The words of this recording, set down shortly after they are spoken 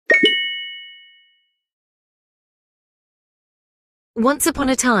Once upon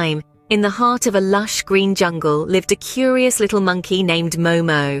a time, in the heart of a lush green jungle lived a curious little monkey named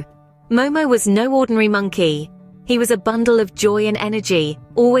Momo. Momo was no ordinary monkey. He was a bundle of joy and energy,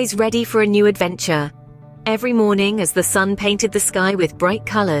 always ready for a new adventure. Every morning, as the sun painted the sky with bright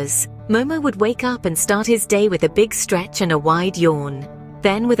colors, Momo would wake up and start his day with a big stretch and a wide yawn.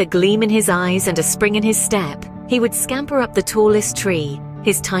 Then, with a gleam in his eyes and a spring in his step, he would scamper up the tallest tree,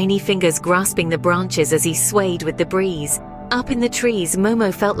 his tiny fingers grasping the branches as he swayed with the breeze. Up in the trees,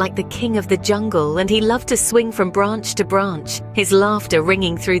 Momo felt like the king of the jungle, and he loved to swing from branch to branch, his laughter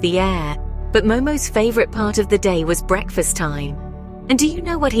ringing through the air. But Momo's favorite part of the day was breakfast time. And do you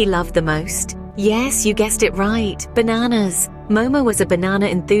know what he loved the most? Yes, you guessed it right, bananas. Momo was a banana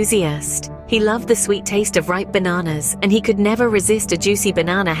enthusiast. He loved the sweet taste of ripe bananas, and he could never resist a juicy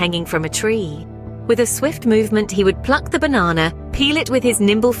banana hanging from a tree. With a swift movement, he would pluck the banana, peel it with his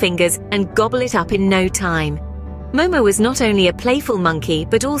nimble fingers, and gobble it up in no time. Momo was not only a playful monkey,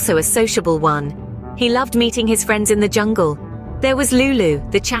 but also a sociable one. He loved meeting his friends in the jungle. There was Lulu,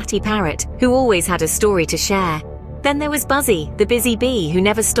 the chatty parrot, who always had a story to share. Then there was Buzzy, the busy bee who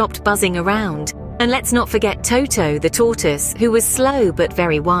never stopped buzzing around. And let's not forget Toto, the tortoise, who was slow but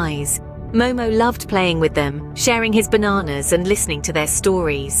very wise. Momo loved playing with them, sharing his bananas and listening to their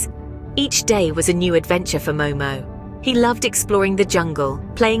stories. Each day was a new adventure for Momo. He loved exploring the jungle,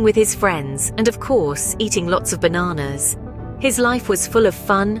 playing with his friends, and of course, eating lots of bananas. His life was full of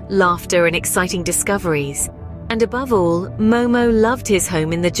fun, laughter, and exciting discoveries. And above all, Momo loved his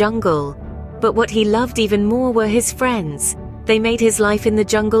home in the jungle. But what he loved even more were his friends. They made his life in the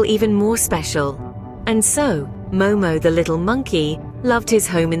jungle even more special. And so, Momo the little monkey loved his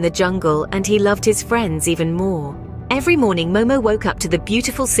home in the jungle, and he loved his friends even more. Every morning, Momo woke up to the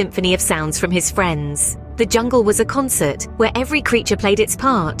beautiful symphony of sounds from his friends. The jungle was a concert where every creature played its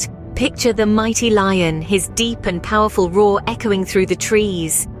part. Picture the mighty lion, his deep and powerful roar echoing through the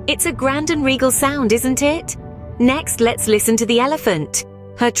trees. It's a grand and regal sound, isn't it? Next, let's listen to the elephant.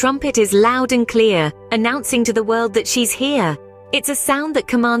 Her trumpet is loud and clear, announcing to the world that she's here. It's a sound that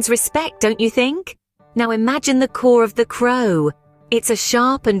commands respect, don't you think? Now imagine the caw of the crow. It's a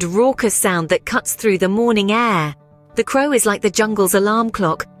sharp and raucous sound that cuts through the morning air. The crow is like the jungle's alarm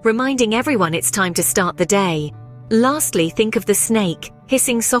clock, reminding everyone it's time to start the day. Lastly, think of the snake,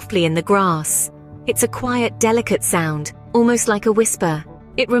 hissing softly in the grass. It's a quiet, delicate sound, almost like a whisper.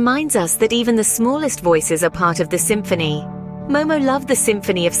 It reminds us that even the smallest voices are part of the symphony. Momo loved the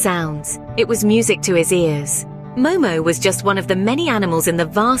symphony of sounds. It was music to his ears. Momo was just one of the many animals in the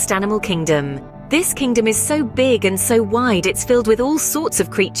vast animal kingdom. This kingdom is so big and so wide, it's filled with all sorts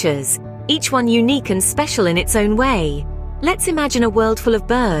of creatures, each one unique and special in its own way. Let's imagine a world full of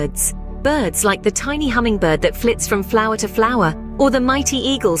birds. Birds like the tiny hummingbird that flits from flower to flower, or the mighty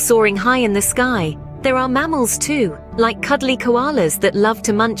eagle soaring high in the sky. There are mammals too, like cuddly koalas that love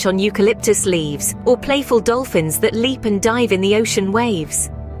to munch on eucalyptus leaves, or playful dolphins that leap and dive in the ocean waves.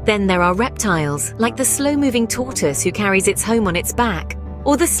 Then there are reptiles, like the slow-moving tortoise who carries its home on its back,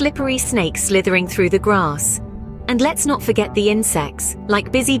 or the slippery snake slithering through the grass. And let's not forget the insects,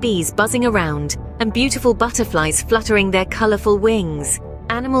 like busy bees buzzing around, and beautiful butterflies fluttering their colorful wings.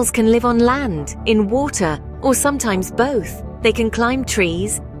 Animals can live on land, in water, or sometimes both. They can climb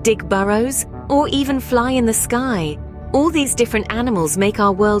trees, dig burrows, or even fly in the sky. All these different animals make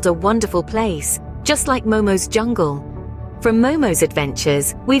our world a wonderful place, just like Momo's jungle. From Momo's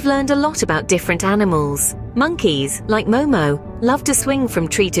adventures, we've learned a lot about different animals. Monkeys, like Momo, love to swing from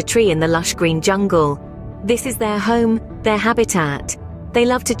tree to tree in the lush green jungle. This is their home, their habitat. They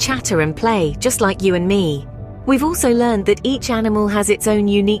love to chatter and play, just like you and me. We've also learned that each animal has its own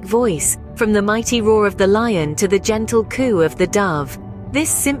unique voice, from the mighty roar of the lion to the gentle coo of the dove.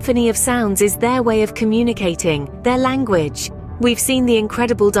 This symphony of sounds is their way of communicating, their language. We've seen the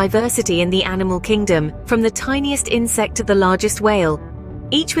incredible diversity in the animal kingdom, from the tiniest insect to the largest whale,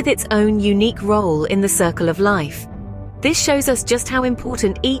 each with its own unique role in the circle of life. This shows us just how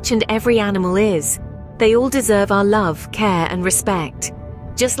important each and every animal is. They all deserve our love, care, and respect.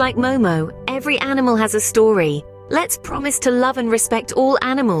 Just like Momo, every animal has a story. Let's promise to love and respect all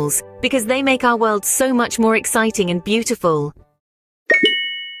animals, because they make our world so much more exciting and beautiful.